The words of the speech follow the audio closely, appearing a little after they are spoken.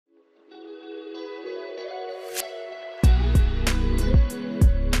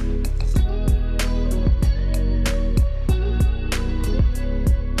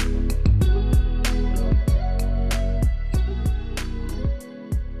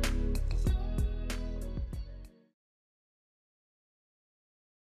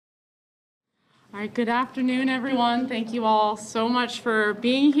All right, good afternoon, everyone. Thank you all so much for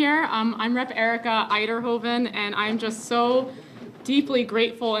being here. I'm Rep. Erika Uyterhoeven, and I'm just so deeply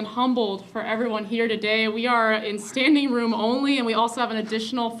grateful and humbled for everyone here today. We are in standing room only, and we also have an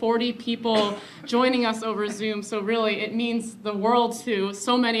additional 40 people joining us over Zoom. So really, it means the world to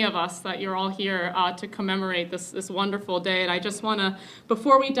so many of us that you're all here to commemorate this wonderful day. And I just want to,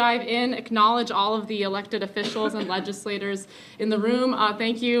 before we dive in, acknowledge all of the elected officials and legislators in the room.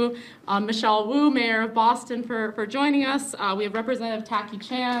 Thank you, Michelle Wu, Mayor of Boston, for joining us. We have Representative Taki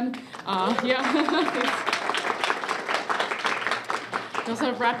Chan. We also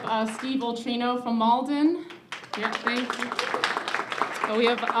have Rep. Steve Oltrino from Malden. Yeah, thank you. We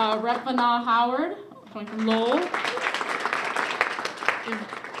have Rep. Vanna Howard coming from Lowell.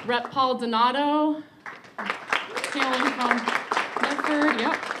 Rep. Paul Donato hailing from Medford.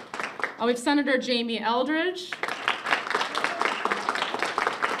 Yep. We have Senator Jamie Eldridge.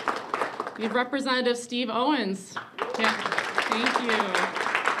 We have Representative Steve Owens. Yeah, thank you.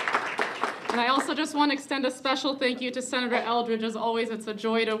 And I also just want to extend a special thank you to Senator Eldridge. As always, it's a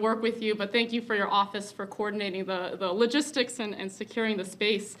joy to work with you, but thank you for your office for coordinating the logistics and securing the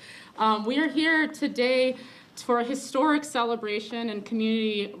space. We are here today for a historic celebration and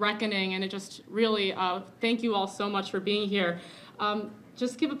community reckoning, and it just really, thank you all so much for being here.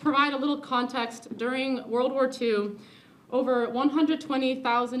 Just provide a little context. During World War II, over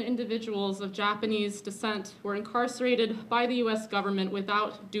 120,000 individuals of Japanese descent were incarcerated by the US government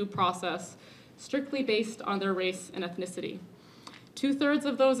without due process, strictly based on their race and ethnicity. 2/3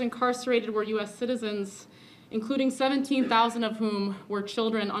 of those incarcerated were US citizens, including 17,000 of whom were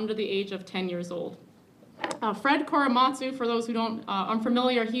children under the age of 10 years old. Fred Korematsu, for those who aren't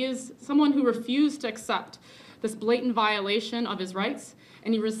unfamiliar, he is someone who refused to accept this blatant violation of his rights,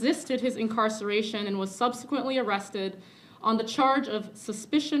 and he resisted his incarceration and was subsequently arrested on the charge of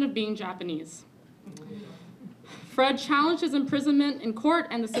suspicion of being Japanese. Fred challenged his imprisonment in court,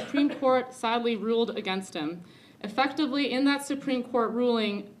 and the Supreme Court sadly ruled against him. Effectively, in that Supreme Court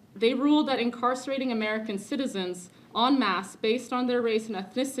ruling, they ruled that incarcerating American citizens en masse based on their race and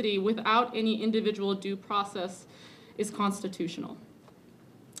ethnicity without any individual due process is constitutional.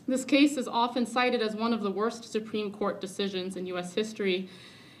 This case is often cited as one of the worst Supreme Court decisions in US history,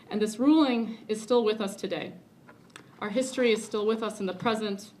 and this ruling is still with us today. Our history is still with us in the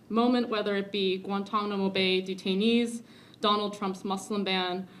present moment, whether it be Guantanamo Bay detainees, Donald Trump's Muslim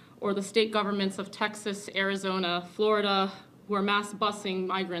ban, or the state governments of Texas, Arizona, Florida, who are mass busing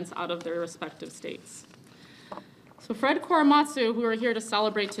migrants out of their respective states. So Fred Korematsu, who we're here to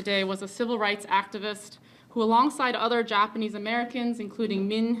celebrate today, was a civil rights activist who, alongside other Japanese Americans, including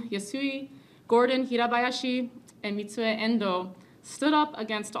Min Yasui, Gordon Hirabayashi, and Mitsue Endo, stood up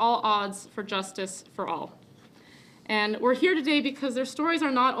against all odds for justice for all. And we're here today because their stories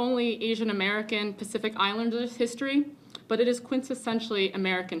are not only Asian American Pacific Islanders history, but it is quintessentially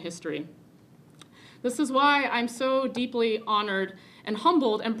American history. This is why I'm so deeply honored and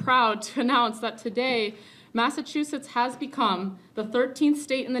humbled and proud to announce that today, Massachusetts has become the 13th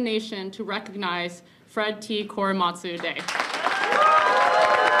state in the nation to recognize Fred T. Korematsu Day.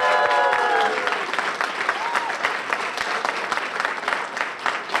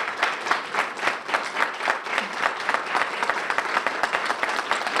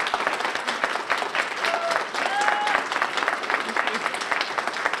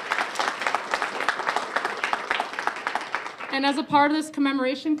 And as a part of this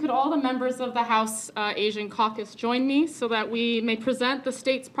commemoration, could all the members of the House Asian Caucus join me so that we may present the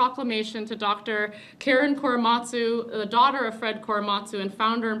state's proclamation to Dr. Karen Korematsu, the daughter of Fred Korematsu and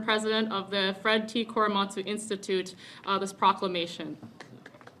founder and president of the Fred T. Korematsu Institute, this proclamation.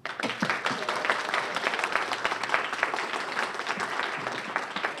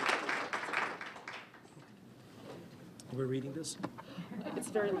 We're reading this? It's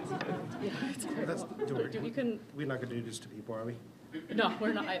very long. Yeah, it's very long. We're not going to do this to people, are we? No,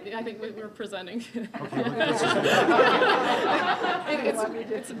 we're not. I think we're presenting. Okay.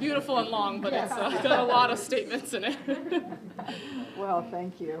 It's beautiful and long, but it's got a lot of statements in it. Well,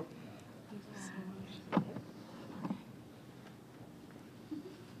 thank you.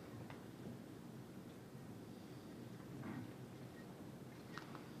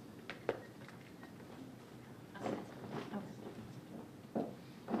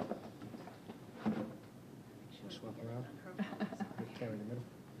 Swap around. Carry in the middle.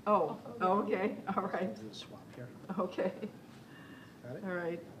 Oh, okay, all right, Do the swap here. okay, Got it? all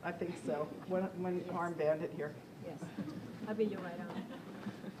right, I think so. When Harm Bandit here. Yes, I'll be your right arm.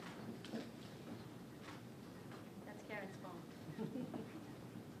 That's Karen's phone.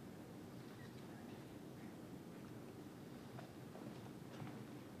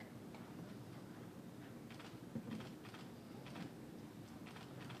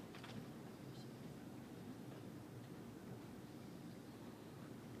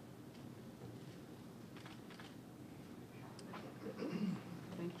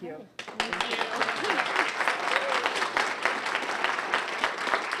 you.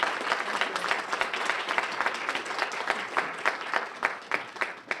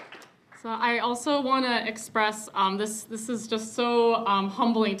 So I also want to express this is just so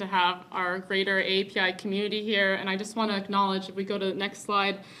humbling to have our greater API community here, and I just want to acknowledge, if we go to the next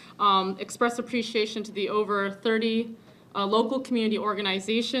slide, express appreciation to the over 30 local community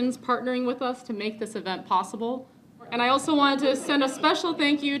organizations partnering with us to make this event possible. And I also wanted to send a special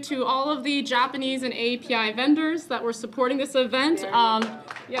thank you to all of the Japanese and API vendors that were supporting this event.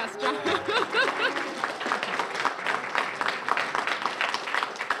 Yes,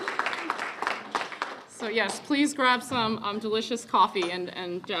 So yes, please grab some delicious coffee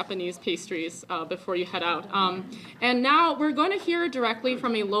and Japanese pastries before you head out. And now we're going to hear directly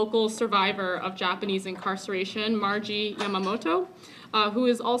from a local survivor of Japanese incarceration, Margie Yamamoto, who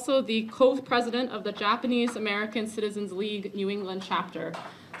is also the co-president of the Japanese American Citizens League New England chapter.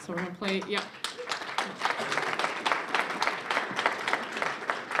 So we're going to play, yeah.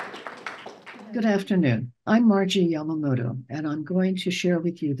 Good afternoon. I'm Margie Yamamoto, and I'm going to share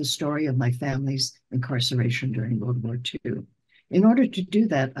with you the story of my family's incarceration during World War II. In order to do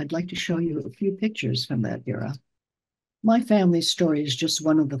that, I'd like to show you a few pictures from that era. My family's story is just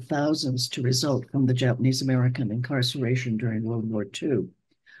one of the thousands to result from the Japanese American incarceration during World War II.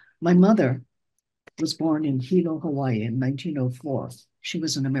 My mother was born in Hilo, Hawaii in 1904. She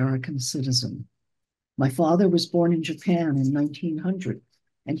was an American citizen. My father was born in Japan in 1900.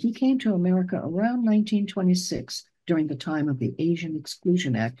 And he came to America around 1926 during the time of the Asian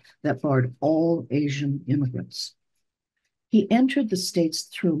Exclusion Act that barred all Asian immigrants. He entered the States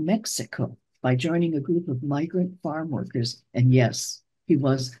through Mexico by joining a group of migrant farm workers, and yes, he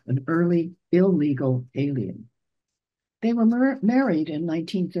was an early illegal alien. They were married in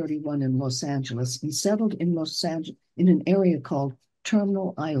 1931 in Los Angeles and settled in Los Angeles in an area called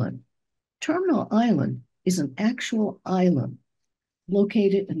Terminal Island. Terminal Island is an actual island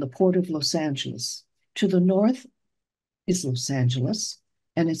located in the port of Los Angeles. To the north is Los Angeles,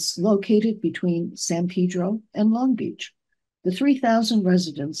 and it's located between San Pedro and Long Beach. The 3,000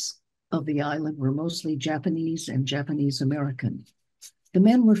 residents of the island were mostly Japanese and Japanese American. The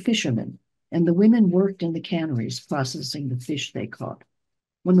men were fishermen, and the women worked in the canneries processing the fish they caught.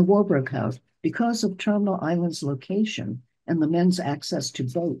 When the war broke out, because of Terminal Island's location and the men's access to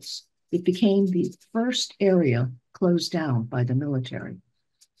boats, it became the first area closed down by the military.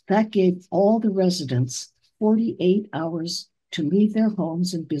 That gave all the residents 48 hours to leave their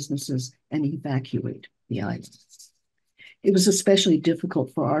homes and businesses and evacuate the island. It was especially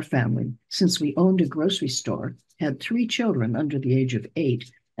difficult for our family since we owned a grocery store, had 3 children under the age of 8,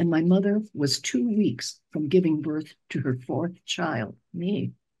 and my mother was 2 weeks from giving birth to her 4th child,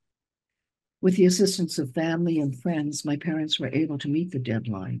 me. With the assistance of family and friends, my parents were able to meet the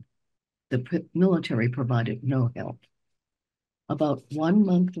deadline. The military provided no help. About 1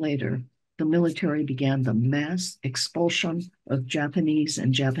 month later, the military began the mass expulsion of Japanese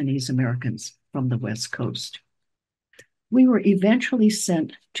and Japanese Americans from the West Coast. We were eventually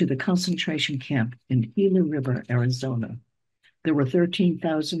sent to the concentration camp in Gila River, Arizona. There were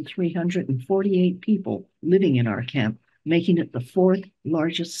 13,348 people living in our camp, making it the 4th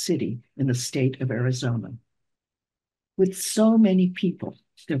largest city in the state of Arizona. With so many people,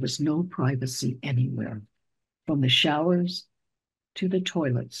 there was no privacy anywhere, from the showers to the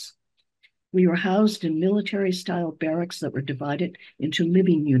toilets. We were housed in military-style barracks that were divided into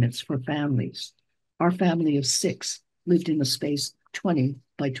living units for families. Our family of 6 lived in a space 20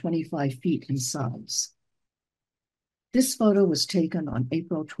 by 25 feet in size. This photo was taken on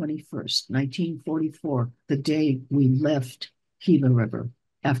April 21st, 1944, the day we left Gila River,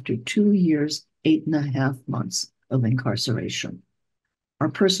 after 2 years, 8.5 months of incarceration. Our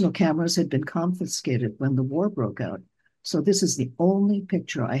personal cameras had been confiscated when the war broke out, so this is the only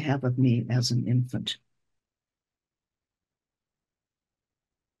picture I have of me as an infant.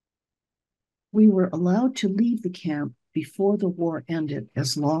 We were allowed to leave the camp before the war ended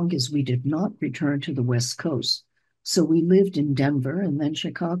as long as we did not return to the West Coast, so we lived in Denver and then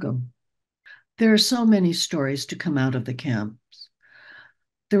Chicago. There are so many stories to come out of the camps.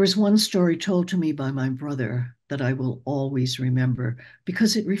 There was one story told to me by my brother that I will always remember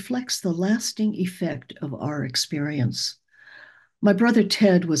because it reflects the lasting effect of our experience. My brother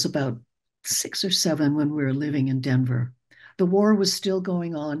Ted was about 6 or 7 when we were living in Denver. The war was still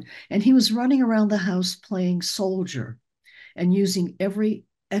going on, and he was running around the house playing soldier and using every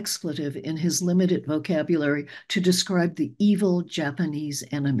expletive in his limited vocabulary to describe the evil Japanese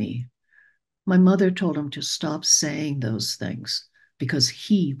enemy. My mother told him to stop saying those things because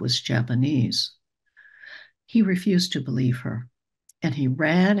he was Japanese. He refused to believe her. And he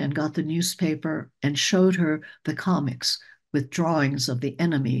ran and got the newspaper and showed her the comics with drawings of the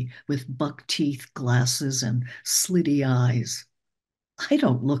enemy with buck teeth, glasses, and slitty eyes. I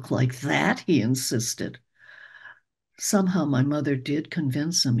don't look like that, he insisted. Somehow my mother did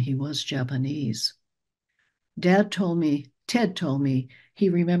convince him he was Japanese. Ted told me he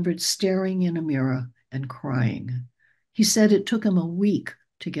remembered staring in a mirror and crying. He said it took him a week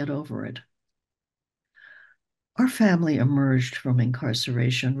to get over it. Our family emerged from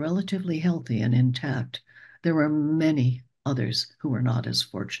incarceration relatively healthy and intact. There were many others who were not as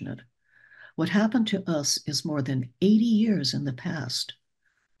fortunate. What happened to us is more than 80 years in the past.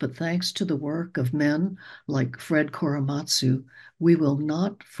 But thanks to the work of men like Fred Korematsu, we will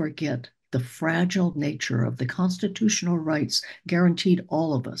not forget the fragile nature of the constitutional rights guaranteed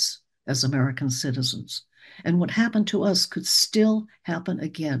all of us as American citizens. And what happened to us could still happen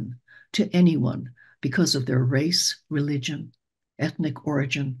again to anyone because of their race, religion, ethnic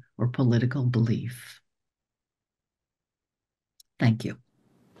origin, or political belief. Thank you.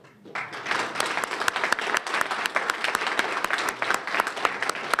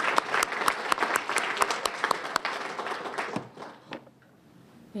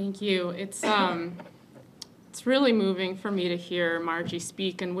 Thank you. It's really moving for me to hear Margie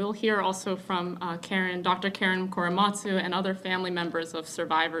speak, and we'll hear also from Dr. Karen Korematsu and other family members of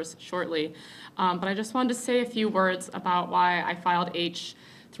survivors shortly. But I just wanted to say a few words about why I filed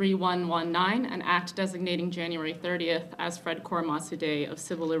H3119, an act designating January 30th as Fred Korematsu Day of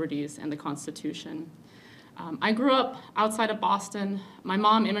Civil Liberties and the Constitution. I grew up outside of Boston. My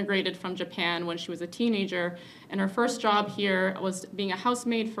mom immigrated from Japan when she was a teenager, and her first job here was being a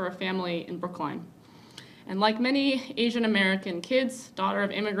housemaid for a family in Brookline. And like many Asian American kids, daughter of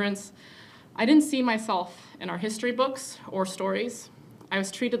immigrants, I didn't see myself in our history books or stories. I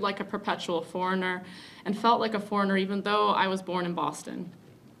was treated like a perpetual foreigner and felt like a foreigner even though I was born in Boston.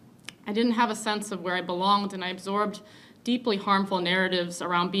 I didn't have a sense of where I belonged, and I absorbed deeply harmful narratives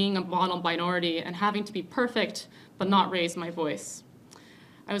around being a minority and having to be perfect but not raise my voice.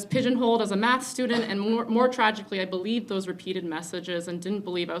 I was pigeonholed as a math student, and more tragically, I believed those repeated messages and didn't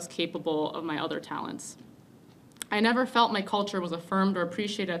believe I was capable of my other talents. I never felt my culture was affirmed or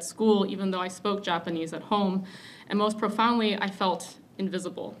appreciated at school, even though I spoke Japanese at home, and most profoundly, I felt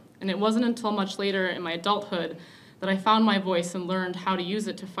invisible. And it wasn't until much later in my adulthood that I found my voice and learned how to use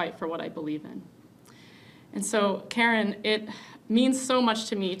it to fight for what I believe in. And so, Karen, it means so much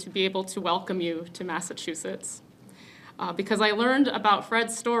to me to be able to welcome you to Massachusetts because I learned about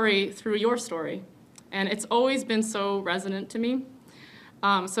Fred's story through your story, and it's always been so resonant to me.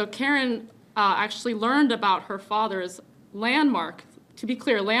 So Karen actually learned about her father's landmark, to be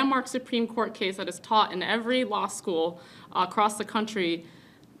clear, landmark Supreme Court case that is taught in every law school across the country,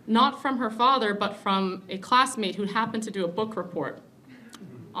 not from her father, but from a classmate who happened to do a book report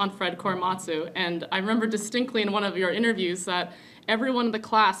on Fred Korematsu. And I remember distinctly in one of your interviews that everyone in the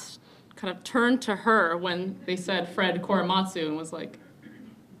class kind of turned to her when they said Fred Korematsu and was like,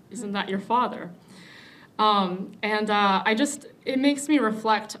 isn't that your father? It makes me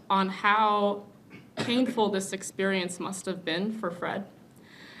reflect on how painful this experience must have been for Fred,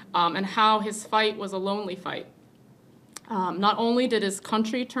 and how his fight was a lonely fight. Not only did his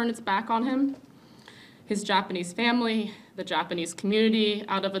country turn its back on him, his Japanese family, the Japanese community,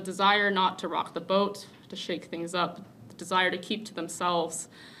 out of a desire not to rock the boat, to shake things up, the desire to keep to themselves,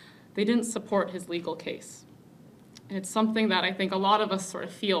 they didn't support his legal case. And it's something that I think a lot of us sort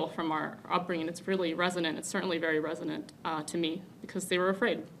of feel from our upbringing. It's really resonant. It's certainly very resonant to me because they were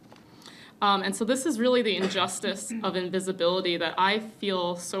afraid. And so this is really the injustice of invisibility that I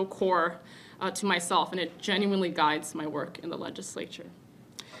feel so core to myself, and it genuinely guides my work in the legislature.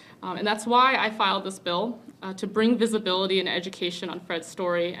 And that's why I filed this bill, to bring visibility and education on Fred's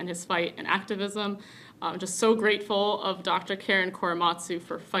story and his fight and activism. I'm just so grateful of Dr. Karen Korematsu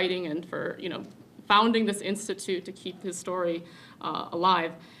for fighting and for founding this institute to keep his story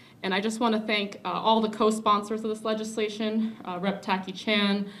alive. And I just want to thank all the co-sponsors of this legislation, Rep. Taki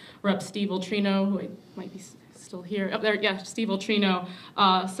Chan, Rep. Steve Ultrino, who might be still here, up there, yeah, Steve Ultrino,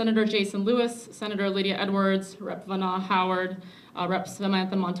 Senator Jason Lewis, Senator Lydia Edwards, Rep. Vana Howard, Rep.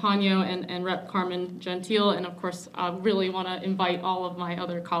 Samantha Montano, and Rep. Carmen Gentile. And of course, I really want to invite all of my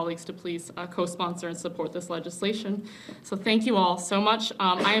other colleagues to please co-sponsor and support this legislation. So thank you all so much.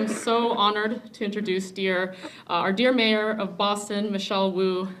 I am so honored to introduce our dear Mayor of Boston, Michelle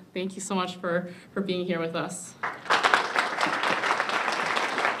Wu. Thank you so much for being here with us.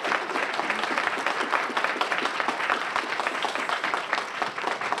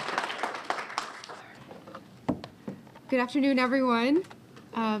 Good afternoon, everyone.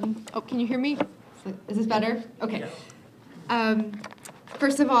 Can you hear me? Is this better? Okay.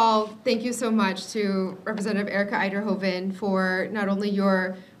 First of all, thank you so much to Representative Erika Uyterhoeven for not only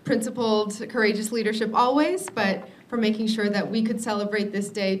your principled, courageous leadership always, but for making sure that we could celebrate this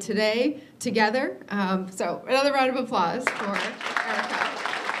day today together. So another round of applause for Erika.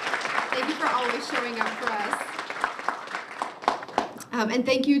 Thank you for always showing up for us. And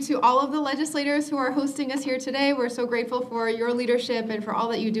thank you to all of the legislators who are hosting us here today. We're so grateful for your leadership and for all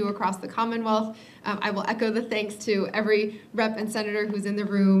that you do across the Commonwealth. I will echo the thanks to every rep and senator who's in the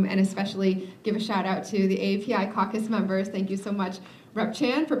room, and especially give a shout out to the AAPI caucus members. Thank you so much, Rep.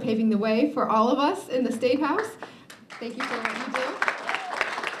 Chan, for paving the way for all of us in the State House. Thank you for what you do.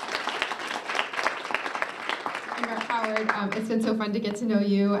 And Rep. Howard, it's been so fun to get to know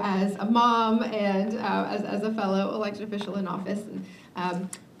you as a mom and as a fellow elected official in office. And,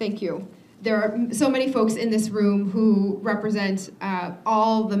 thank you. There are so many folks in this room who represent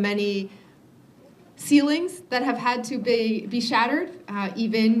all the many ceilings that have had to be shattered,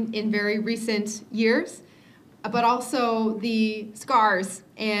 even in very recent years, but also the scars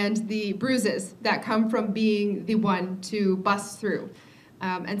and the bruises that come from being the one to bust through.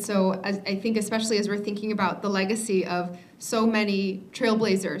 And so I think especially as we're thinking about the legacy of so many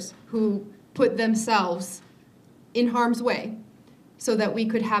trailblazers who put themselves in harm's way so that we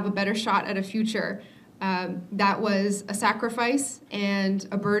could have a better shot at a future, that was a sacrifice and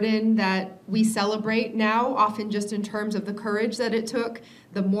a burden that we celebrate now, often just in terms of the courage that it took,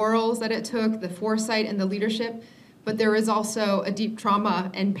 the morals that it took, the foresight and the leadership. But there is also a deep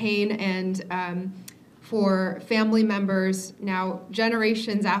trauma and pain, and for family members now,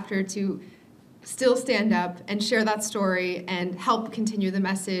 generations after, to still stand up and share that story and help continue the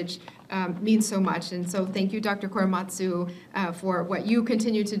message means so much. And so thank you, Dr. Korematsu, for what you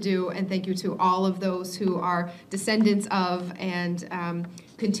continue to do, and thank you to all of those who are descendants of and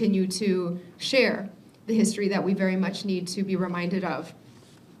continue to share the history that we very much need to be reminded of.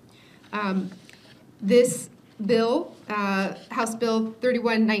 This bill, House Bill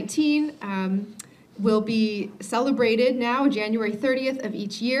 3119, will be celebrated now January 30th of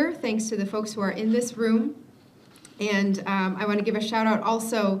each year, thanks to the folks who are in this room. And I want to give a shout out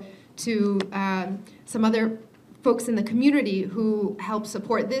also to some other folks in the community who help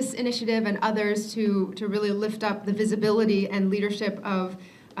support this initiative and others to really lift up the visibility and leadership of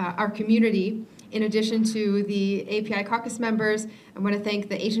our community. In addition to the API caucus members, I want to thank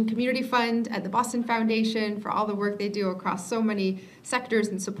the Asian Community Fund at the Boston Foundation for all the work they do across so many sectors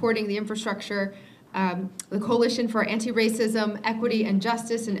in supporting the infrastructure. The Coalition for Anti-Racism, Equity, and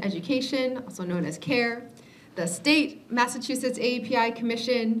Justice in Education, also known as CARE. The State Massachusetts AAPI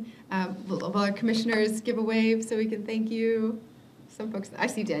Commission. Will our commissioners give a wave so we can thank you? Some folks, I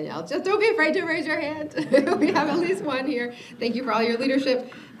see Danielle. Just don't be afraid to raise your hand. We have at least one here. Thank you for all your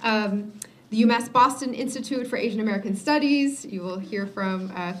leadership. The UMass Boston Institute for Asian American Studies. You will hear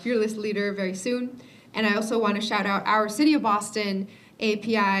from a fearless leader very soon. And I also want to shout out our City of Boston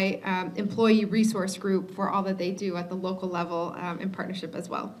API Employee Resource Group for all that they do at the local level in partnership as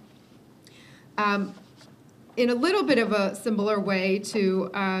well. In a little bit of a similar way to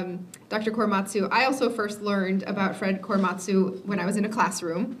Dr. Korematsu, I also first learned about Fred Korematsu when I was in a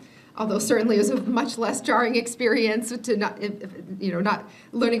classroom, although certainly it was a much less jarring experience to not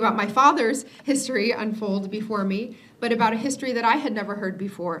learning about my father's history unfold before me, but about a history that I had never heard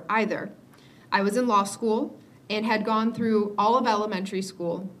before either. I was in law school and had gone through all of elementary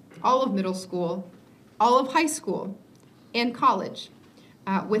school, all of middle school, all of high school, and college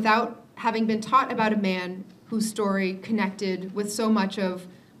without having been taught about a man whose story connected with so much of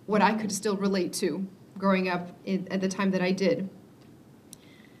what I could still relate to growing up at the time that I did.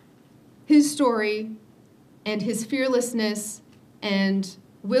 His story and his fearlessness and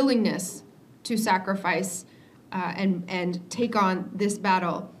willingness to sacrifice and take on this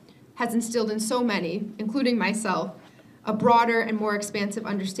battle has instilled in so many, including myself, a broader and more expansive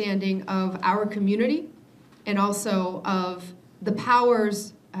understanding of our community and also of the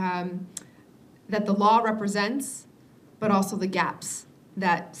powers that the law represents, but also the gaps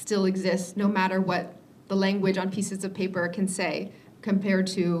that still exist no matter what the language on pieces of paper can say compared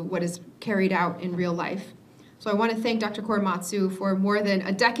to what is carried out in real life. So I want to thank Dr. Korematsu for more than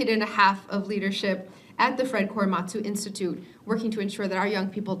a decade and a half of leadership at the Fred Korematsu Institute, working to ensure that our young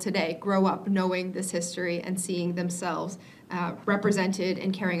people today grow up knowing this history and seeing themselves represented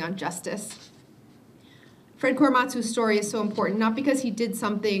and carrying on justice. Fred Korematsu's story is so important, not because he did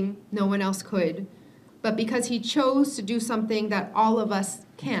something no one else could, but because he chose to do something that all of us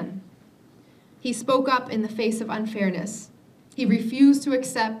can. He spoke up in the face of unfairness. He refused to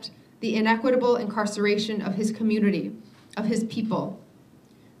accept the inequitable incarceration of his community, of his people,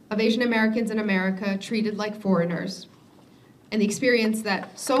 of Asian Americans in America treated like foreigners, and the experience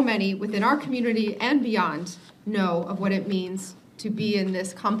that so many within our community and beyond know of what it means to be in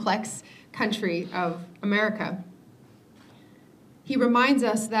this complex country of America. He reminds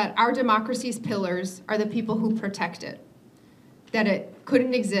us that our democracy's pillars are the people who protect it, that it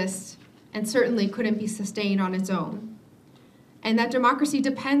couldn't exist and certainly couldn't be sustained on its own, and that democracy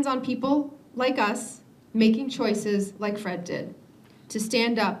depends on people like us making choices like Fred did, to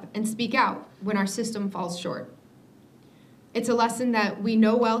stand up and speak out when our system falls short. It's a lesson that we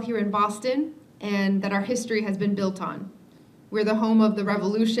know well here in Boston and that our history has been built on. We're the home of the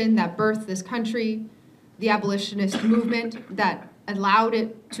revolution that birthed this country, the abolitionist movement that allowed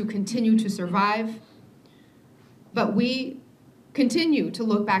it to continue to survive. But we continue to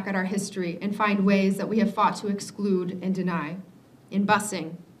look back at our history and find ways that we have fought to exclude and deny, in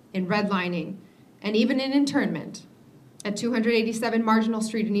busing, in redlining, and even in internment. At 287 Marginal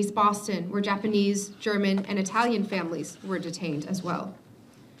Street in East Boston, where Japanese, German, and Italian families were detained as well.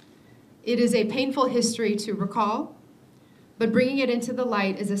 It is a painful history to recall, but bringing it into the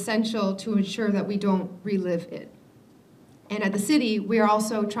light is essential to ensure that we don't relive it. And at the city, we are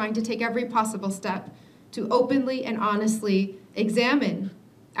also trying to take every possible step to openly and honestly examine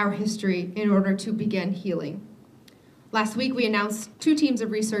our history in order to begin healing. Last week, we announced 2 teams of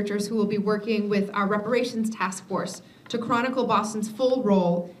researchers who will be working with our reparations task force to chronicle Boston's full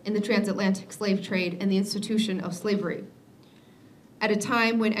role in the transatlantic slave trade and the institution of slavery. At a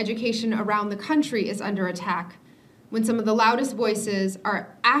time when education around the country is under attack, when some of the loudest voices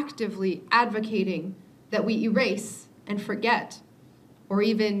are actively advocating that we erase and forget, or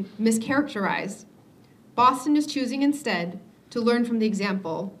even mischaracterize, Boston is choosing instead to learn from the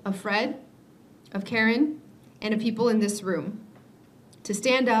example of Fred, of Karen, and of people in this room, to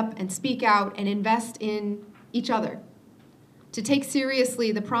stand up and speak out and invest in each other, to take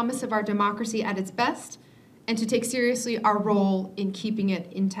seriously the promise of our democracy at its best, and to take seriously our role in keeping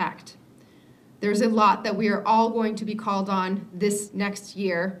it intact. There's a lot that we are all going to be called on this next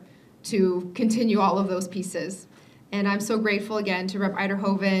year to continue all of those pieces. And I'm so grateful again to Rep.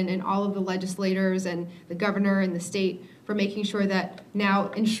 Uyterhoeven and all of the legislators and the governor and the state for making sure that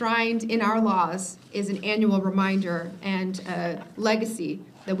now enshrined in our laws is an annual reminder and a legacy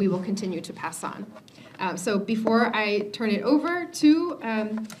that we will continue to pass on. So before I turn it over to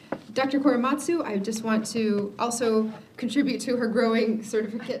Dr. Korematsu, I just want to also contribute to her growing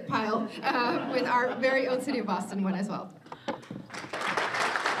certificate pile with our very own City of Boston one as well.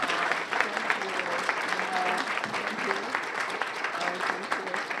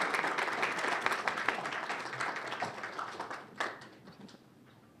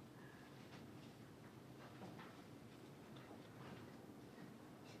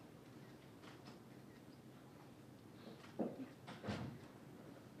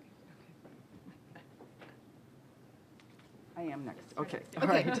 I am next. Okay.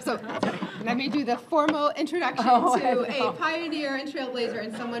 All Okay, right. so let me do the formal introduction to a pioneer and trailblazer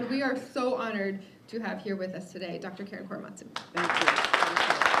and someone we are so honored to have here with us today, Dr. Karen Korematsu. Thank you.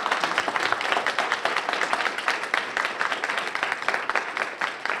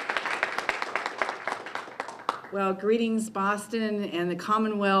 Well, greetings, Boston and the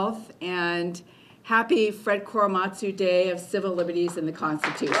Commonwealth, and happy Fred Korematsu Day of Civil Liberties and the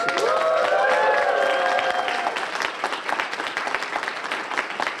Constitution.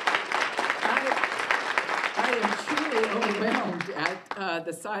 I am truly overwhelmed at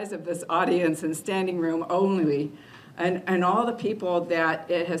the size of this audience and standing room only, and all the people that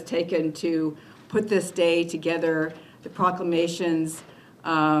it has taken to put this day together, the proclamations.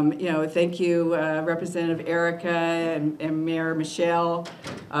 Thank you, Representative Erika and Mayor Michelle,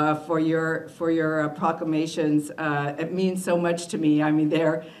 for your proclamations. It means so much to me. I mean,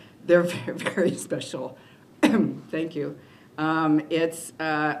 they're very, very special. Thank you. It's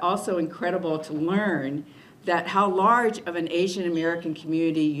also incredible to learn that how large of an Asian American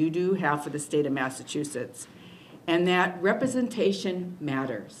community you do have for the state of Massachusetts, and that representation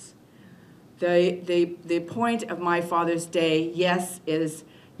matters. The point of my Father's Day, yes, is,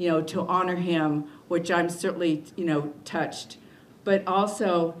 to honor him, which I'm certainly, touched, but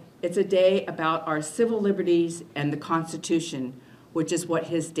also it's a day about our civil liberties and the Constitution, which is what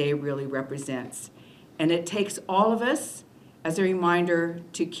his day really represents. And it takes all of us as a reminder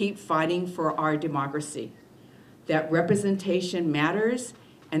to keep fighting for our democracy, that representation matters,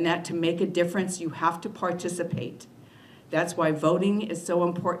 and that to make a difference, you have to participate. That's why voting is so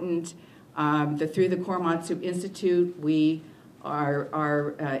important. Through the Korematsu Institute, we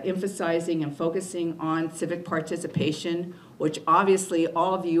are emphasizing and focusing on civic participation, which obviously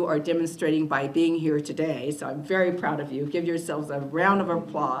all of you are demonstrating by being here today. So I'm very proud of you. Give yourselves a round of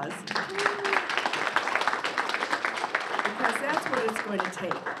applause. because that's what it's going to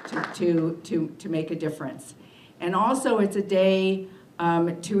take to make a difference. And also, it's a day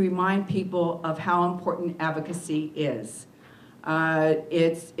to remind people of how important advocacy is.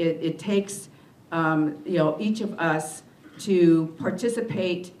 It takes each of us to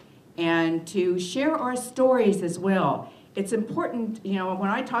participate and to share our stories as well. It's important, when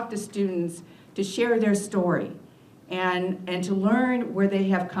I talk to students, to share their story and to learn where they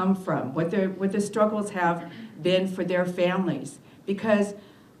have come from, what the struggles have been for their families. Because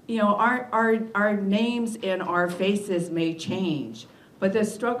our names and our faces may change, but the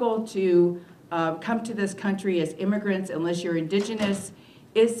struggle to come to this country as immigrants, unless you're indigenous,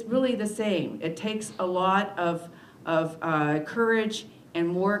 is really the same. It takes a lot of courage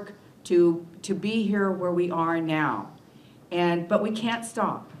and work to be here where we are now. But we can't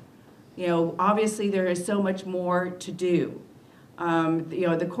stop. Obviously there is so much more to do.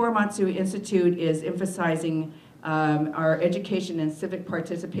 The Korematsu Institute is emphasizing our education and civic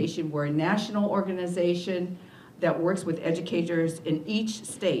participation. We're a national organization that works with educators in each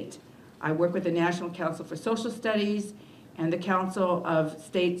state. I work with the National Council for Social Studies and the Council of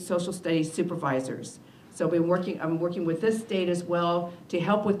State Social Studies Supervisors. So I'm working with this state as well to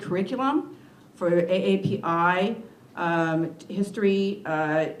help with curriculum for AAPI, history,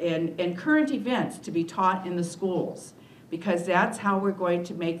 and current events to be taught in the schools, because that's how we're going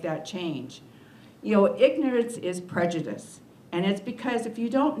to make that change. Ignorance is prejudice, and it's because if you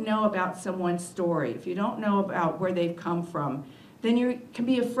don't know about someone's story, if you don't know about where they've come from, then you can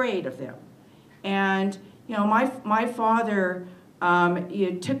be afraid of them. And my father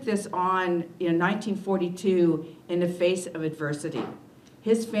took this on in 1942 in the face of adversity.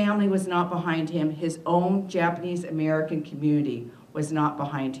 His family was not behind him. His own Japanese American community was not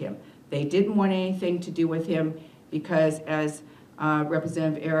behind him. They didn't want anything to do with him because, as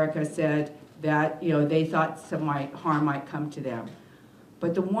Representative Erika said, that they thought some harm might come to them.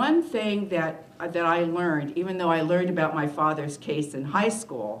 But the one thing that I learned, even though I learned about my father's case in high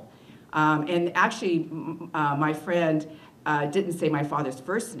school, and actually my friend didn't say my father's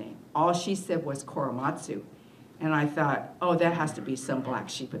first name. All she said was Korematsu. And I thought, oh, that has to be some black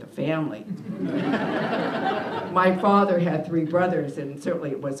sheep of the family. My father had 3 brothers, and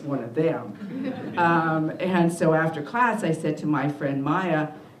certainly it was one of them. And so after class, I said to my friend Maya,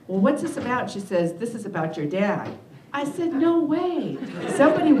 well, what's this about? She says, this is about your dad. I said, no way.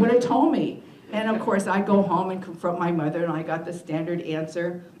 Somebody would have told me. And of course, I go home and confront my mother, and I got the standard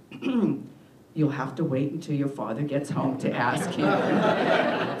answer. You'll have to wait until your father gets home to ask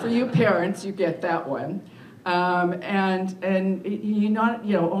him. For you parents, you get that one. And he not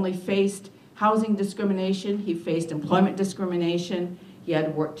only faced housing discrimination, he faced employment discrimination. He had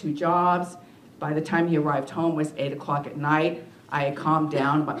to work 2 jobs. By the time he arrived home, it was 8 o'clock at night. I had calmed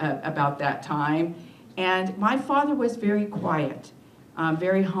down about that time. And my father was very quiet,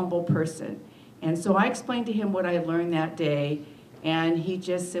 very humble person. And so I explained to him what I learned that day, and he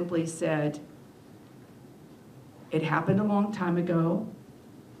just simply said, it happened a long time ago,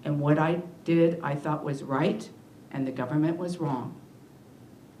 and what I did I thought was right, and the government was wrong.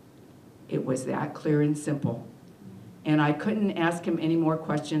 It was that clear and simple. And I couldn't ask him any more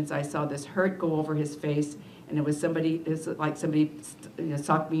questions. I saw this hurt go over his face, and it was like somebody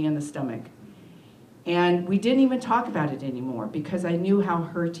socked me in the stomach. And we didn't even talk about it anymore because I knew how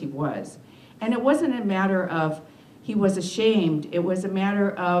hurt he was. And it wasn't a matter of he was ashamed. It was a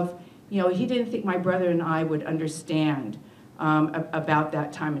matter of, he didn't think my brother and I would understand about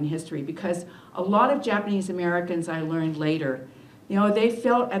that time in history, because a lot of Japanese Americans, I learned later, they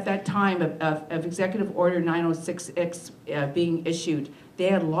felt at that time of Executive Order 906X being issued, they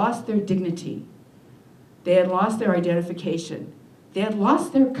had lost their dignity. They had lost their identification. They had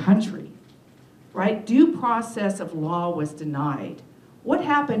lost their country, right? Due process of law was denied. What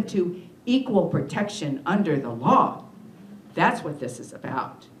happened to equal protection under the law? That's what this is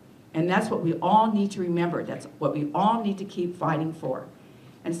about. And that's what we all need to remember. That's what we all need to keep fighting for.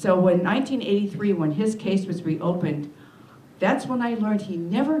 And so in 1983, when his case was reopened, that's when I learned he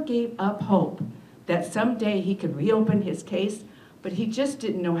never gave up hope that someday he could reopen his case, but he just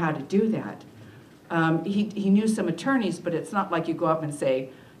didn't know how to do that. He knew some attorneys, but it's not like you go up and say,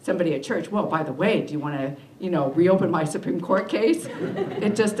 somebody at church, well, by the way, do you want to, reopen my Supreme Court case?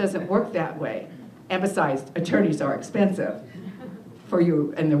 It just doesn't work that way. And besides, attorneys are expensive for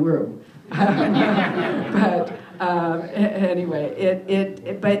you in the room. But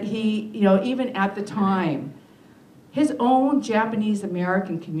anyway, but he, even at the time, his own Japanese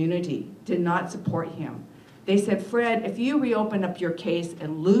American community did not support him. They said, Fred, if you reopen up your case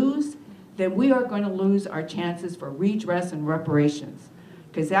and lose, then we are going to lose our chances for redress and reparations,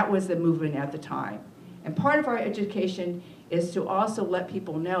 because that was the movement at the time. And part of our education is to also let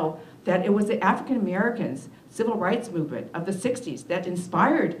people know that it was the African Americans civil rights movement of the 60s that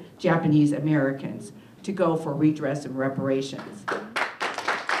inspired Japanese Americans to go for redress and reparations.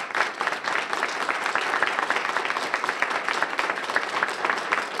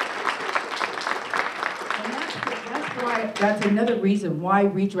 That's another reason why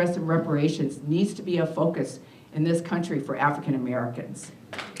redress and reparations needs to be a focus in this country for African Americans.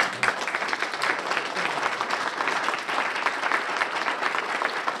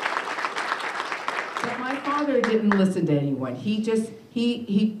 But my father didn't listen to anyone. He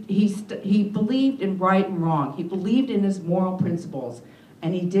believed in right and wrong. He believed in his moral principles,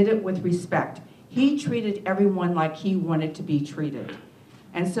 and he did it with respect. He treated everyone like he wanted to be treated.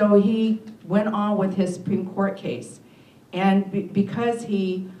 And so he went on with his Supreme Court case. And because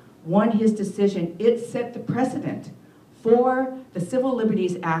he won his decision, it set the precedent for the Civil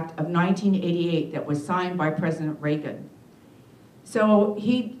Liberties Act of 1988 that was signed by President Reagan. So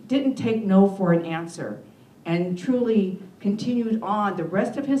he didn't take no for an answer and truly continued on the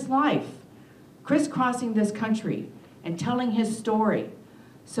rest of his life, crisscrossing this country and telling his story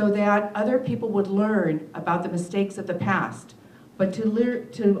so that other people would learn about the mistakes of the past, but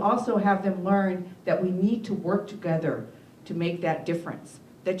to also have them learn that we need to work together to make that difference,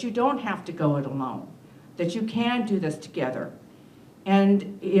 that you don't have to go it alone, that you can do this together.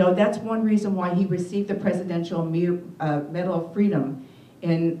 And that's one reason why he received the Presidential Medal of Freedom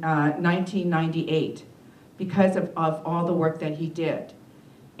in 1998, because of all the work that he did.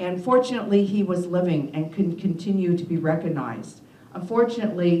 And fortunately, he was living and can continue to be recognized.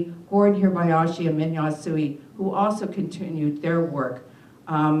 Unfortunately, Gordon Hirabayashi and Minya Sui, who also continued their work,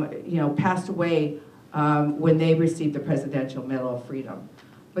 passed away when they received the Presidential Medal of Freedom.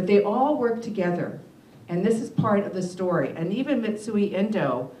 But they all worked together, and this is part of the story. And even Mitsui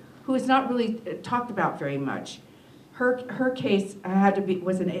Endo, who is not really talked about very much, her case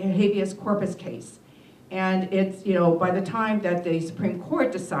was an habeas corpus case. And it's, by the time that the Supreme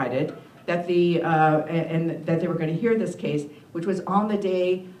Court decided that that they were going to hear this case, which was on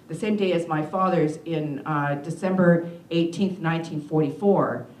the same day as my father's in December 18th,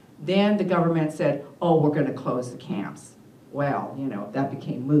 1944, then the government said, oh, we're going to close the camps. Well, that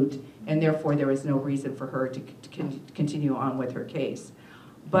became moot, and therefore there was no reason for her to continue on with her case.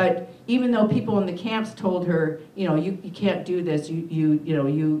 But even though people in the camps told her, you can't do this,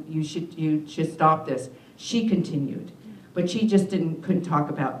 you should stop this, she continued. But she just couldn't talk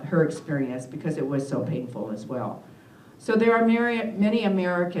about her experience because it was so painful as well. So there are many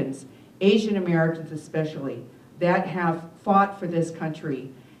Americans, Asian Americans especially, that have fought for this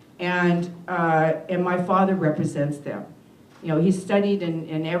country, and my father represents them. He studied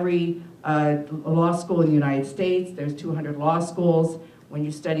in every law school in the United States. There's 200 law schools when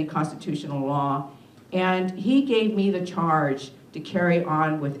you study constitutional law. And he gave me the charge to carry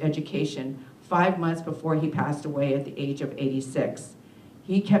on with education 5 months before he passed away at the age of 86.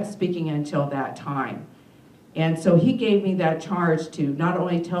 He kept speaking until that time. And so he gave me that charge to not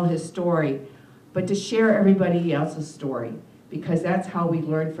only tell his story, but to share everybody else's story, because that's how we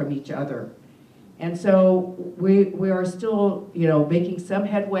learn from each other. And so we are still, making some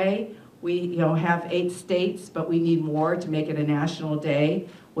headway. We, have 8 states, but we need more to make it a national day,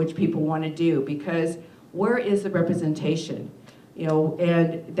 which people want to do, because where is the representation?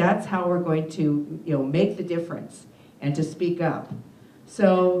 And that's how we're going to, make the difference and to speak up.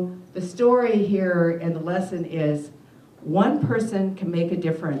 So the story here and the lesson is, one person can make a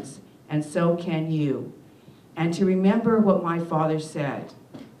difference, and so can you. And to remember what my father said,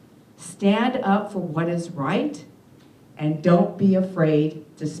 stand up for what is right, and don't be afraid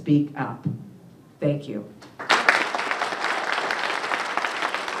to speak up. Thank you.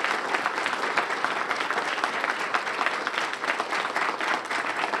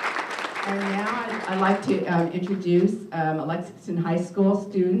 And now I'd like to introduce a Lexington High School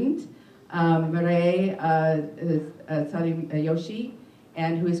student, Mireille Yoshi,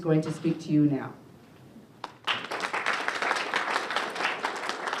 and who is going to speak to you now.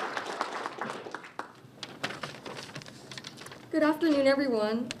 Good afternoon,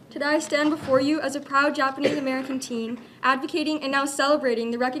 everyone. Today I stand before you as a proud Japanese-American teen advocating and now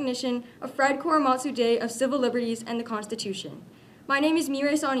celebrating the recognition of Fred Korematsu Day of Civil Liberties and the Constitution. My name is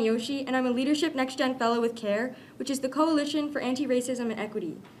Mireille Saniyoshi, and I'm a Leadership Next Gen Fellow with CARE, which is the Coalition for Anti-Racism and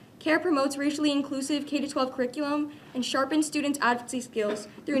Equity. CARE promotes racially inclusive K-12 curriculum and sharpens students' advocacy skills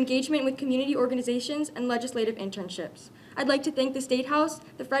through engagement with community organizations and legislative internships. I'd like to thank the State House,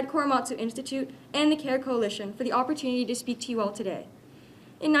 the Fred Korematsu Institute, and the CARE Coalition for the opportunity to speak to you all today.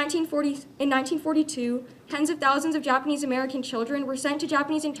 In 1942, tens of thousands of Japanese American children were sent to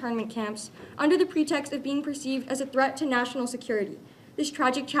Japanese internment camps under the pretext of being perceived as a threat to national security. This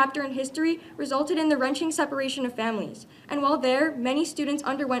tragic chapter in history resulted in the wrenching separation of families, and while there, many students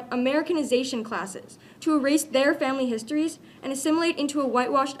underwent Americanization classes to erase their family histories and assimilate into a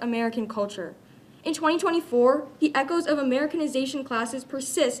whitewashed American culture. In 2024, the echoes of Americanization classes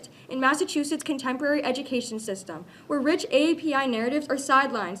persist in Massachusetts' contemporary education system, where rich AAPI narratives are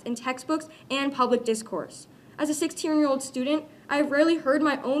sidelines in textbooks and public discourse. As a 16-year-old student, I have rarely heard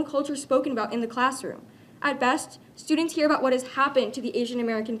my own culture spoken about in the classroom. At best, students hear about what has happened to the Asian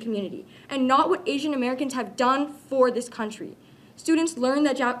American community, and not what Asian Americans have done for this country. Students learn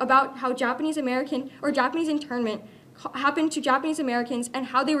about how Japanese American or Japanese internment happened to Japanese Americans and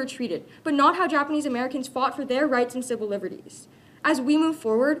how they were treated, but not how Japanese Americans fought for their rights and civil liberties. As we move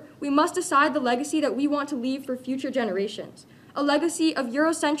forward, we must decide the legacy that we want to leave for future generations. A legacy of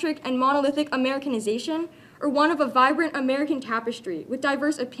Eurocentric and monolithic Americanization, or one of a vibrant American tapestry with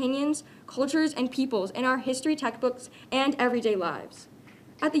diverse opinions, cultures, and peoples in our history textbooks and everyday lives.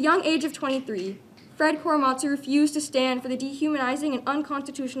 At the young age of 23, Fred Korematsu refused to stand for the dehumanizing and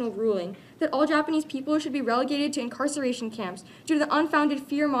unconstitutional ruling that all Japanese people should be relegated to incarceration camps due to the unfounded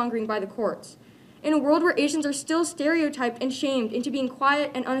fear-mongering by the courts. In a world where Asians are still stereotyped and shamed into being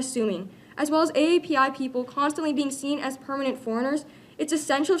quiet and unassuming, as well as AAPI people constantly being seen as permanent foreigners, it's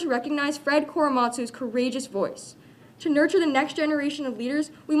essential to recognize Fred Korematsu's courageous voice. To nurture the next generation of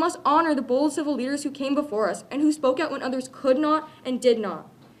leaders, we must honor the bold civil leaders who came before us and who spoke out when others could not and did not.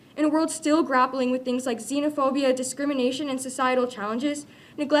 In a world still grappling with things like xenophobia, discrimination, and societal challenges,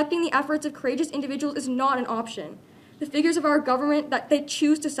 neglecting the efforts of courageous individuals is not an option. The figures of our government that they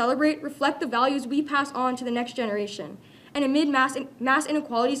choose to celebrate reflect the values we pass on to the next generation. And amid mass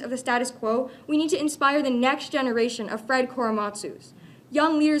inequalities of the status quo, we need to inspire the next generation of Fred Korematsus,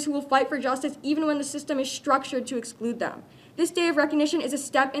 young leaders who will fight for justice even when the system is structured to exclude them. This day of recognition is a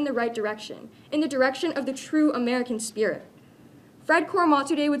step in the right direction, in the direction of the true American spirit. Fred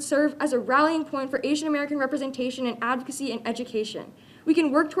Korematsu Day would serve as a rallying point for Asian American representation and advocacy in education. We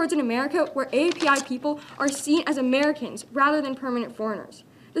can work towards an America where AAPI people are seen as Americans rather than permanent foreigners.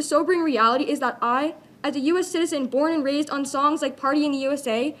 The sobering reality is that I, as a U.S. citizen born and raised on songs like Party in the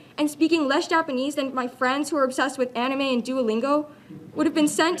USA and speaking less Japanese than my friends who are obsessed with anime and Duolingo, would have been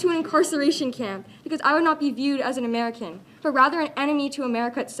sent to an incarceration camp because I would not be viewed as an American, but rather an enemy to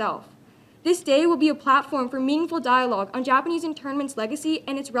America itself. This day will be a platform for meaningful dialogue on Japanese internment's legacy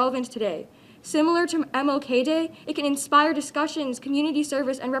and its relevance today. Similar to MLK Day, it can inspire discussions, community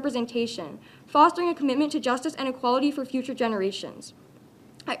service, and representation, fostering a commitment to justice and equality for future generations.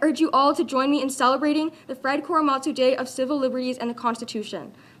 I urge you all to join me in celebrating the Fred Korematsu Day of Civil Liberties and the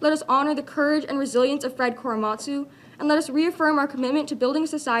Constitution. Let us honor the courage and resilience of Fred Korematsu, and let us reaffirm our commitment to building a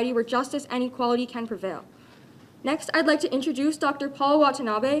society where justice and equality can prevail. Next, I'd like to introduce Dr. Paul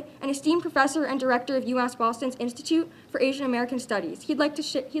Watanabe, an esteemed professor and director of UMass Boston's Institute for Asian American Studies. He'd like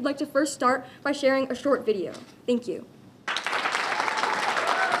to first start by sharing a short video. Thank you.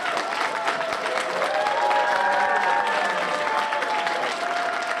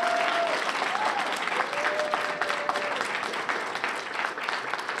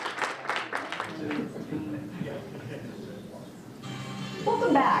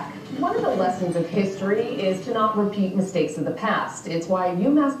 Welcome back. One of the lessons of history is to not repeat mistakes of the past. It's why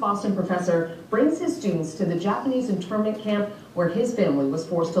UMass Boston professor brings his students to the Japanese internment camp where his family was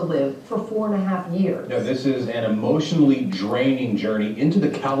forced to live for 4.5 years. Now, this is an emotionally draining journey into the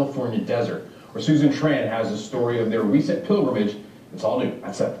California desert, where Susan Tran has a story of their recent pilgrimage. It's all new.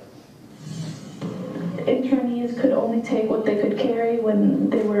 That's it. Internees could only take what they could carry when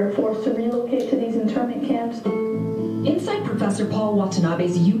they were forced to relocate to these internment camps. Inside Professor Paul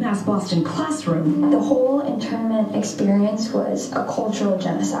Watanabe's UMass Boston classroom, the whole internment experience was a cultural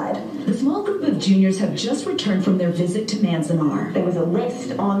genocide. The small group of juniors have just returned from their visit to Manzanar. There was a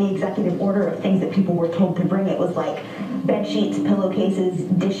list on the executive order of things that people were told to bring. It was like bed sheets, pillowcases,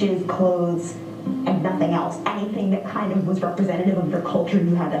 dishes, clothes, and nothing else. Anything that kind of was representative of their culture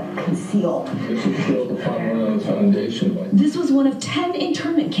you had to conceal. This was built upon one of the foundation. This was one of 10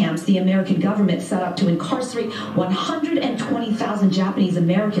 internment camps the American government set up to incarcerate 120,000 Japanese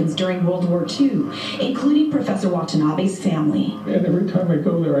Americans during World War II, including Professor Watanabe's family. And every time I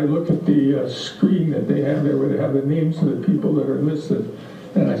go there, I look at the screen that they have there where they have the names of the people that are listed.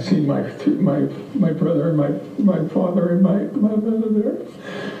 And I see my brother and my father and my mother there.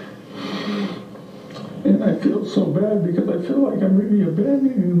 And I feel so bad because I feel like I'm really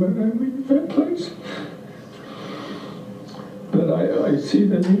abandoning them when I leave that place. But I see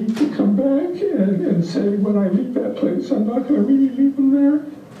the need to come back and say when I leave that place, I'm not going to really leave them there.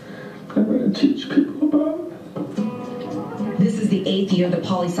 I'm going to teach people about it. This is the 8th year the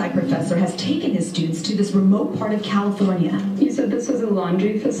poli-sci professor has taken his students to this remote part of California. You said this was a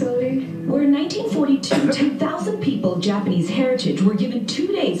laundry facility? Where in 1942, 10,000 people of Japanese heritage were given 2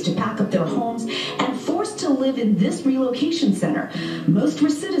 days to pack up their homes and forced to live in this relocation center. Most were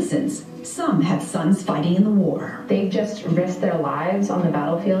citizens. Some had sons fighting in the war. They just risked their lives on the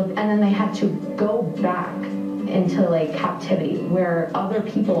battlefield, and then they had to go back into like captivity where other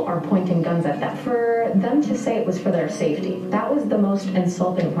people are pointing guns at them. For them to say it was for their safety, that was the most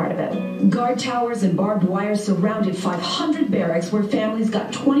insulting part of it. Guard towers and barbed wire surrounded 500 barracks where families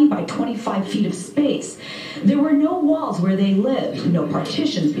got 20 by 25 feet of space. There were no walls where they lived, no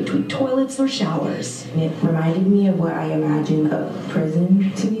partitions between toilets or showers. It reminded me of what I imagined a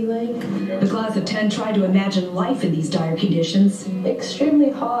prison to be like. The class of 10 tried to imagine life in these dire conditions. Extremely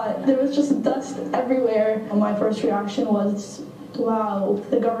hot. There was just dust everywhere. My first reaction was, wow,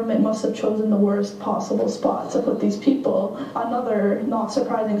 the government must have chosen the worst possible spot to put these people. Another not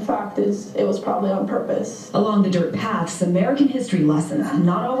surprising fact is it was probably on purpose. Along the dirt paths, American history lessons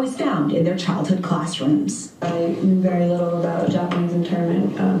not always found in their childhood classrooms. I knew very little about Japanese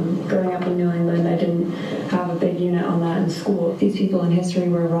internment. Growing up in New England, I didn't have a big unit on that in school. These people in history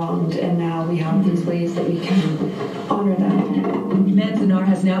were wronged, and now we have these ways that we can honor them. Manzanar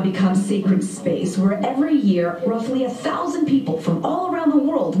has now become sacred space where every year roughly 1,000 people from all around the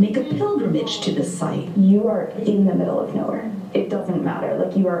world make a pilgrimage to this site. You are in the middle of nowhere. It doesn't matter.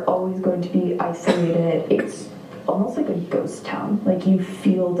 Like, you are always going to be isolated. It's almost like a ghost town. Like, you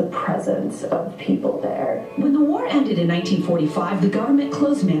feel the presence of people there. When the war ended in 1945, the government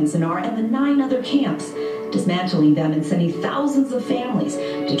closed Manzanar and the 9 other camps, dismantling them and sending thousands of families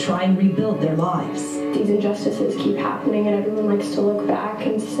to try and rebuild their lives. These injustices keep happening, and everyone likes to look back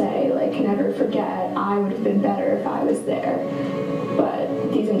and say, like, never forget, I would have been better if I was there.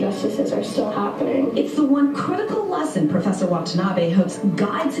 But these injustices are still happening. It's the one critical lesson Professor Watanabe hopes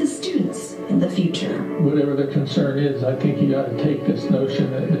guides his students in the future. Whatever the concern is, I think you got to take this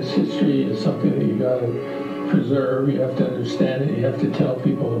notion that this history is something that you got to preserve, you have to understand it, you have to tell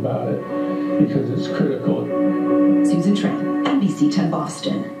people about it, because it's critical. Susan Tran, NBC 10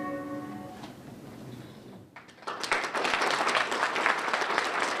 Boston.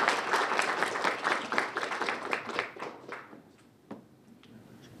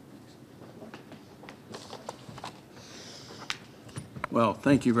 Well,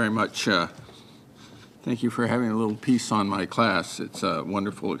 thank you very much. Thank you for having a little piece on my class. It's a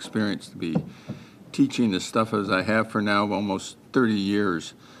wonderful experience to be teaching this stuff as I have for now almost 30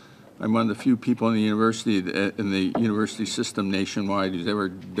 years. I'm one of the few people in the university system nationwide who's ever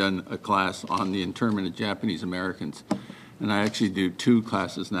done a class on the internment of Japanese Americans. And I actually do 2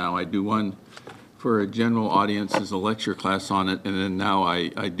 classes now. I do one for a general audience as a lecture class on it, and then now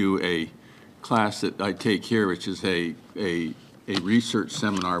I do a class that I take here, which is a research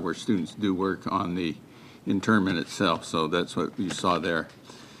seminar where students do work on the internment itself. So that's what you saw there.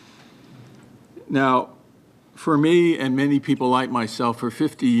 Now, for me and many people like myself, for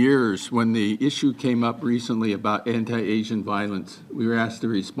 50 years, when the issue came up recently about anti-Asian violence, we were asked to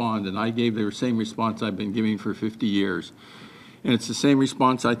respond, and I gave the same response I've been giving for 50 years. And it's the same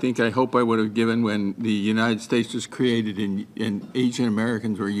response I hope I would have given when the United States was created and Asian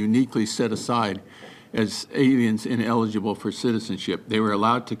Americans were uniquely set aside as aliens ineligible for citizenship. They were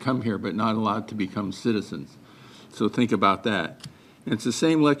allowed to come here, but not allowed to become citizens. So think about that. And it's the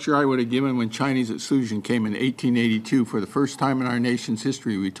same lecture I would have given when Chinese exclusion came in 1882. For the first time in our nation's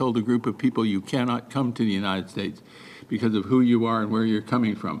history, we told a group of people, you cannot come to the United States because of who you are and where you're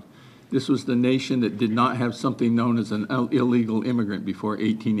coming from. This was the nation that did not have something known as an illegal immigrant before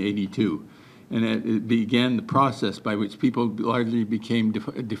 1882. And it began the process by which people largely became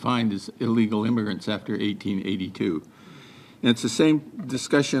defined as illegal immigrants after 1882. And it's the same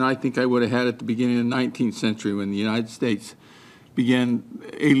discussion I think I would have had at the beginning of the 19th century when the United States began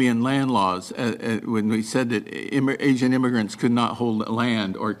alien land laws, when we said that Asian immigrants could not hold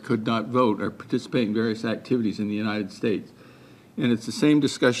land or could not vote or participate in various activities in the United States. And it's the same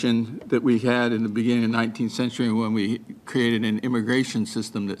discussion that we had in the beginning of the 19th century when we created an immigration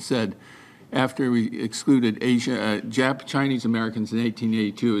system that said, after we excluded Chinese Americans in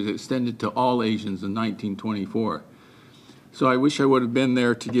 1882, it was extended to all Asians in 1924. So I wish I would have been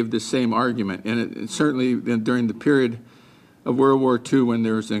there to give this same argument. And it certainly during the period of World War II, when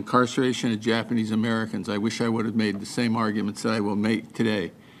there was the incarceration of Japanese Americans, I wish I would have made the same arguments that I will make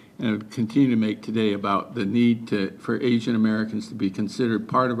today, and I would continue to make today about the need for Asian Americans to be considered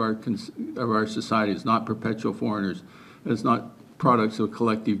part of our society as not perpetual foreigners, as not products of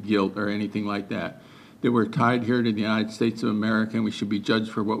collective guilt or anything like that. That we're tied here to the United States of America, and we should be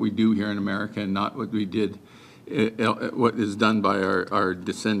judged for what we do here in America and not what we did, what is done by our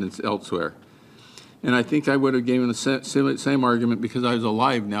descendants elsewhere. And I think I would have given the same argument, because I was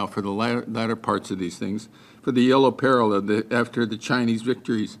alive now for the latter parts of these things, for the yellow peril after the Chinese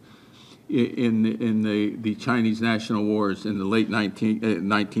victories in the Chinese national wars in the late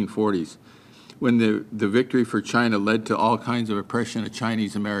 1940s, when the victory for China led to all kinds of oppression of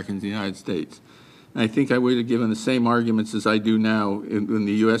Chinese Americans in the United States. And I think I would have given the same arguments as I do now when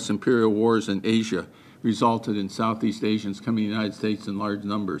the U.S. imperial wars in Asia resulted in Southeast Asians coming to the United States in large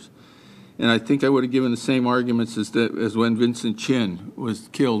numbers. And I think I would have given the same arguments as when Vincent Chin was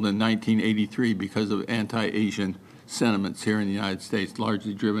killed in 1983 because of anti-Asian sentiments here in the United States,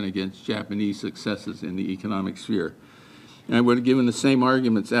 largely driven against Japanese successes in the economic sphere. And I would have given the same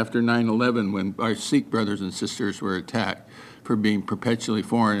arguments after 9/11 when our Sikh brothers and sisters were attacked for being perpetually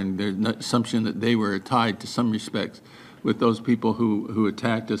foreign, and there's an assumption that they were tied to some respects with those people who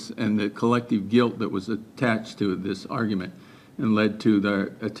attacked us, and the collective guilt that was attached to this argument and led to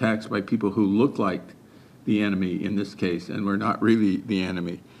the attacks by people who looked like the enemy in this case and were not really the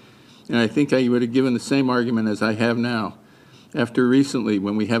enemy. And I think I would have given the same argument as I have now. After recently,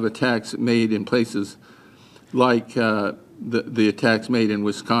 when we have attacks made in places like the attacks made in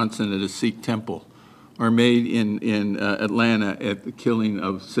Wisconsin at a Sikh temple, or made in Atlanta at the killing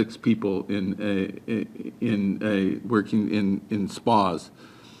of 6 people working in spas,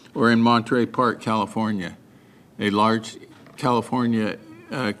 or in Monterey Park, California, a large California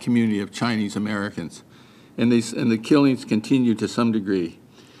community of Chinese Americans. And the killings continue to some degree.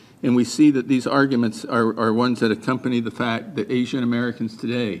 And we see that these arguments are ones that accompany the fact that Asian Americans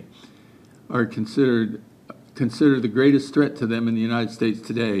today are considered the greatest threat to them in the United States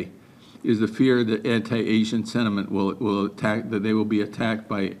today is the fear that anti-Asian sentiment will attack, that they will be attacked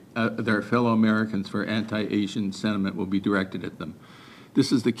by their fellow Americans, for anti-Asian sentiment will be directed at them.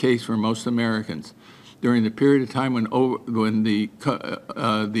 This is the case for most Americans. During the period of time when the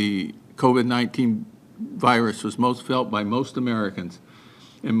COVID-19 virus was most felt by most Americans,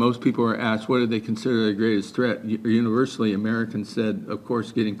 and most people were asked what did they consider their greatest threat, universally Americans said, of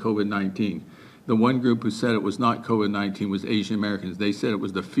course, getting COVID-19. The one group who said it was not COVID-19 was Asian Americans. They said it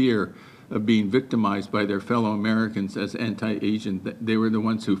was the fear of being victimized by their fellow Americans as anti-Asian. They were the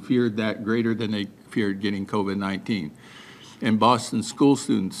ones who feared that greater than they feared getting COVID-19. And Boston school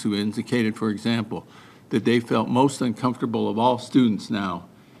students who indicated, for example, that they felt most uncomfortable of all students now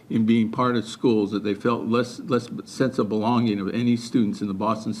in being part of schools, that they felt less sense of belonging of any students in the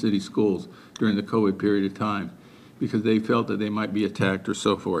Boston City schools during the COVID period of time, because they felt that they might be attacked or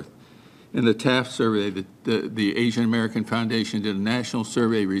so forth. In the Taft survey, the Asian American Foundation did a national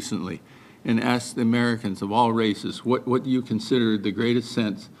survey recently and asked the Americans of all races, what do you consider the greatest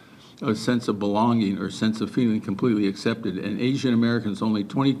sense of belonging or sense of feeling completely accepted? And Asian Americans, only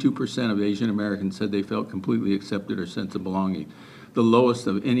 22% of Asian Americans said they felt completely accepted or sense of belonging, the lowest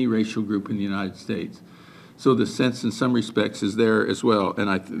of any racial group in the United States. So the sense in some respects is there as well. And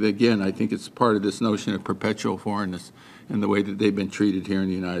again, I think it's part of this notion of perpetual foreignness and the way that they've been treated here in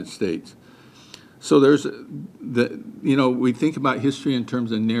the United States. So we think about history in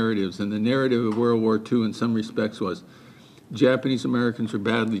terms of narratives, and the narrative of World War II in some respects was Japanese Americans were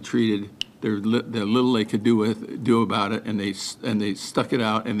badly treated. There's little they could do about it, and they stuck it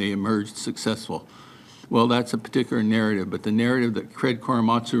out and they emerged successful. Well, that's a particular narrative, but the narrative that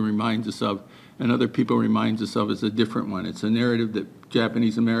Korematsu reminds us of and other people reminds us of is a different one. It's a narrative that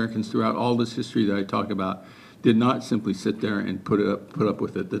Japanese Americans throughout all this history that I talk about did not simply sit there and put up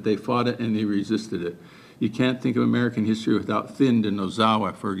with it, that they fought it and they resisted it. You can't think of American history without Thind and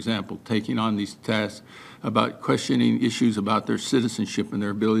Ozawa, for example, taking on these tasks about questioning issues about their citizenship and their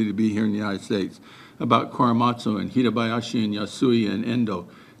ability to be here in the United States, about Korematsu and Hirabayashi and Yasui and Endo,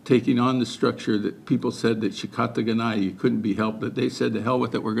 taking on the structure that people said that shikata ga nai, you couldn't be helped, but they said to hell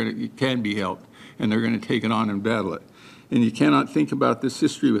with it, you can be helped, and they're going to take it on and battle it. And you cannot think about this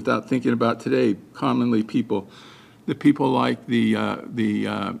history without thinking about today, commonly the people like the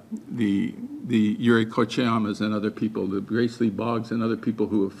Yuri Kochiyamas and other people, the Grace Lee Boggs and other people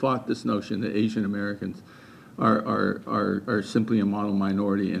who have fought this notion that Asian Americans are simply a model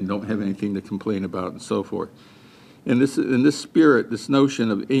minority and don't have anything to complain about and so forth. In this spirit, this notion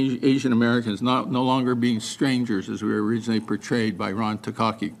of Asian Americans no longer being strangers as we were originally portrayed by Ron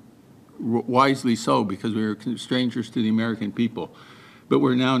Takaki, wisely so, because we were strangers to the American people. But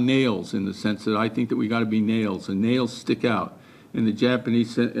we're now nails in the sense that I think that we got to be nails, and nails stick out. In the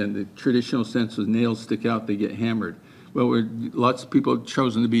Japanese and the traditional sense was nails stick out, they get hammered. Well, lots of people have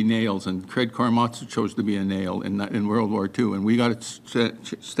chosen to be nails, and Craig Korematsu chose to be a nail in World War II, and we got to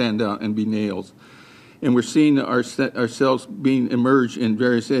stand out and be nails. And we're seeing ourselves being emerged in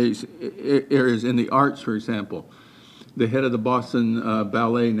various areas in the arts, for example. The head of the Boston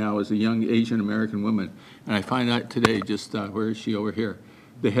Ballet now is a young Asian American woman, and I find out today, just where is she over here?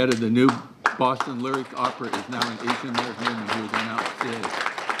 The head of the new Boston Lyric Opera is now an Asian American woman who is on stage.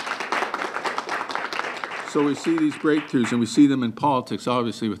 So we see these breakthroughs, and we see them in politics,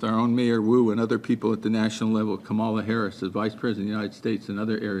 obviously, with our own Mayor Wu and other people at the national level, Kamala Harris, the Vice President of the United States, and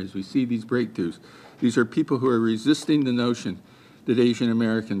other areas. We see these breakthroughs. These are people who are resisting the notion that Asian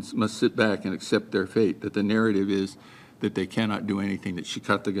Americans must sit back and accept their fate, that the narrative is that they cannot do anything, that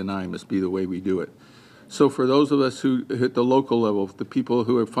Shikata Ganai must be the way we do it. So for those of us who at the local level, the people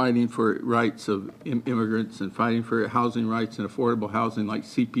who are fighting for rights of immigrants and fighting for housing rights and affordable housing like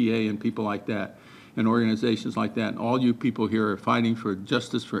CPA and people like that, and organizations like that, and all you people here are fighting for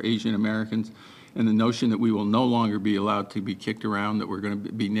justice for Asian Americans, and the notion that we will no longer be allowed to be kicked around, that we're going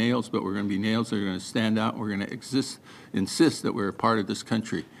to be nails, but we're going to be nails that are going to stand out, we're going to insist that we're a part of this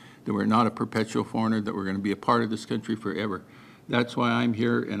country, that we're not a perpetual foreigner, that we're going to be a part of this country forever. That's why I'm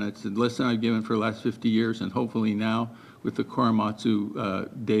here, and it's a lesson I've given for the last 50 years, and hopefully now with the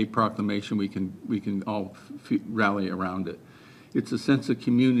Korematsu Day proclamation, we can all rally around it. It's a sense of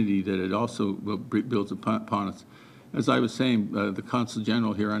community that it also builds upon us. As I was saying, the Consul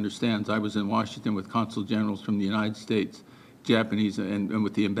General here understands. I was in Washington with Consul Generals from the United States, Japanese, and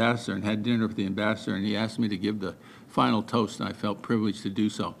with the ambassador, and had dinner with the ambassador, and he asked me to give the final toast, and I felt privileged to do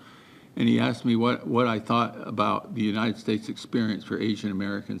so. And he asked me what I thought about the United States experience for Asian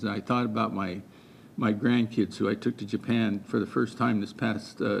Americans, and I thought about my grandkids who I took to Japan for the first time this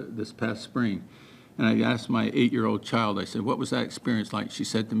past spring. And I asked my 8-year-old child, I said, what was that experience like? She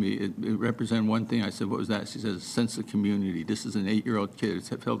said to me, it represented one thing. I said, what was that? She said, a sense of community. This is an 8-year-old kid. It's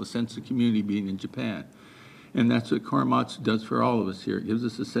felt a sense of community being in Japan. And that's what Korematsu does for all of us here. It gives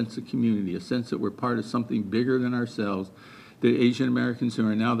us a sense of community, a sense that we're part of something bigger than ourselves, that Asian Americans, who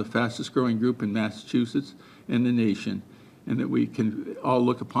are now the fastest growing group in Massachusetts and the nation, and that we can all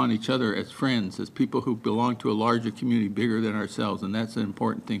look upon each other as friends, as people who belong to a larger community bigger than ourselves. And that's an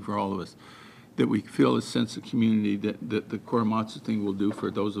important thing for all of us, that we feel a sense of community that the Korematsu thing will do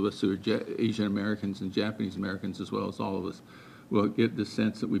for those of us who are Asian Americans and Japanese Americans, as well as all of us. We'll get the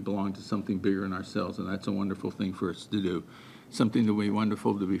sense that we belong to something bigger than ourselves, and that's a wonderful thing for us to do. Something that will be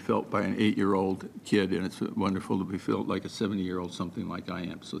wonderful to be felt by an 8-year-old kid, and it's wonderful to be felt like a 70-year-old, something like I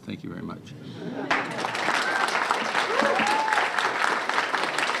am. So thank you very much.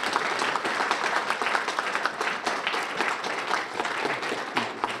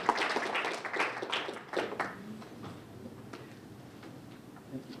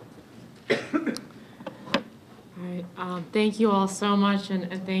 Thank you all so much,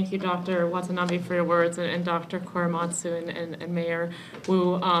 and thank you, Dr. Watanabe, for your words, and Dr. Korematsu and Mayor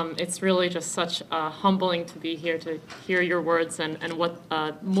Wu. It's really just such humbling to be here to hear your words and what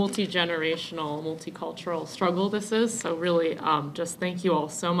a multi-generational, multicultural struggle this is. So really, just thank you all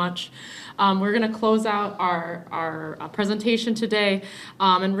so much. We're going to close out our presentation today,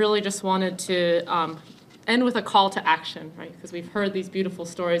 and really just wanted to end with a call to action, right? Because we've heard these beautiful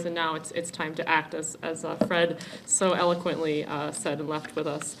stories, and now it's time to act, as Fred so eloquently said and left with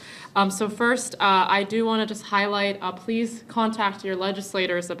us. So first, I do want to just highlight, please contact your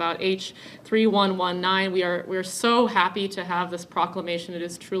legislators about H3119. We are so happy to have this proclamation. It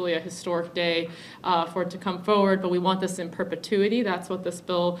is truly a historic day for it to come forward, but we want this in perpetuity. That's what this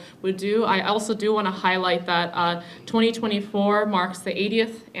bill would do. I also do want to highlight that 2024 marks the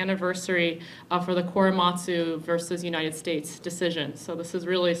 80th anniversary for the Korematsu versus United States decision. So this is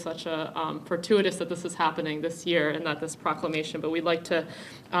really such a fortuitous that this is happening this year and that this proclamation, but we'd like to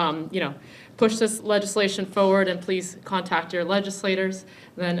push this legislation forward, and please contact your legislators.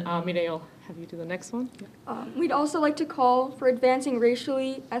 Then Mireille, I'll have you do the next one. We'd also like to call for advancing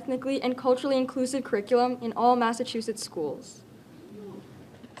racially, ethnically, and culturally inclusive curriculum in all Massachusetts schools.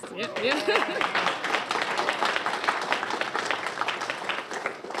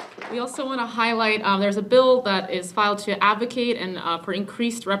 We also want to highlight there's a bill that is filed to advocate and for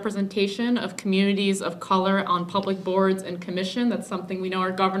increased representation of communities of color on public boards and commission. That's something we know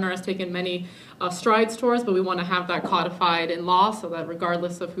our governor has taken many strides towards, but we want to have that codified in law so that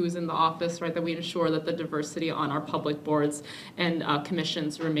regardless of who's in the office, right, that we ensure that the diversity on our public boards and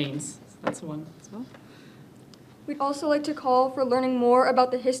commissions remains. So that's one as well. We'd also like to call for learning more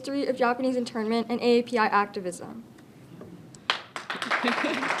about the history of Japanese internment and AAPI activism.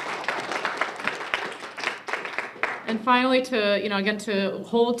 And finally, again, to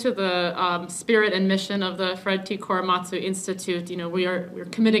hold to the spirit and mission of the Fred T. Korematsu Institute, we're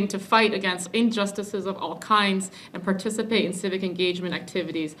committing to fight against injustices of all kinds and participate in civic engagement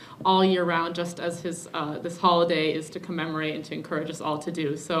activities all year round, just as this holiday is to commemorate and to encourage us all to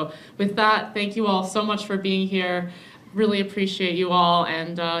do. So with that, thank you all so much for being here. Really appreciate you all,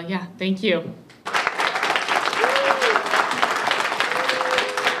 and yeah, thank you.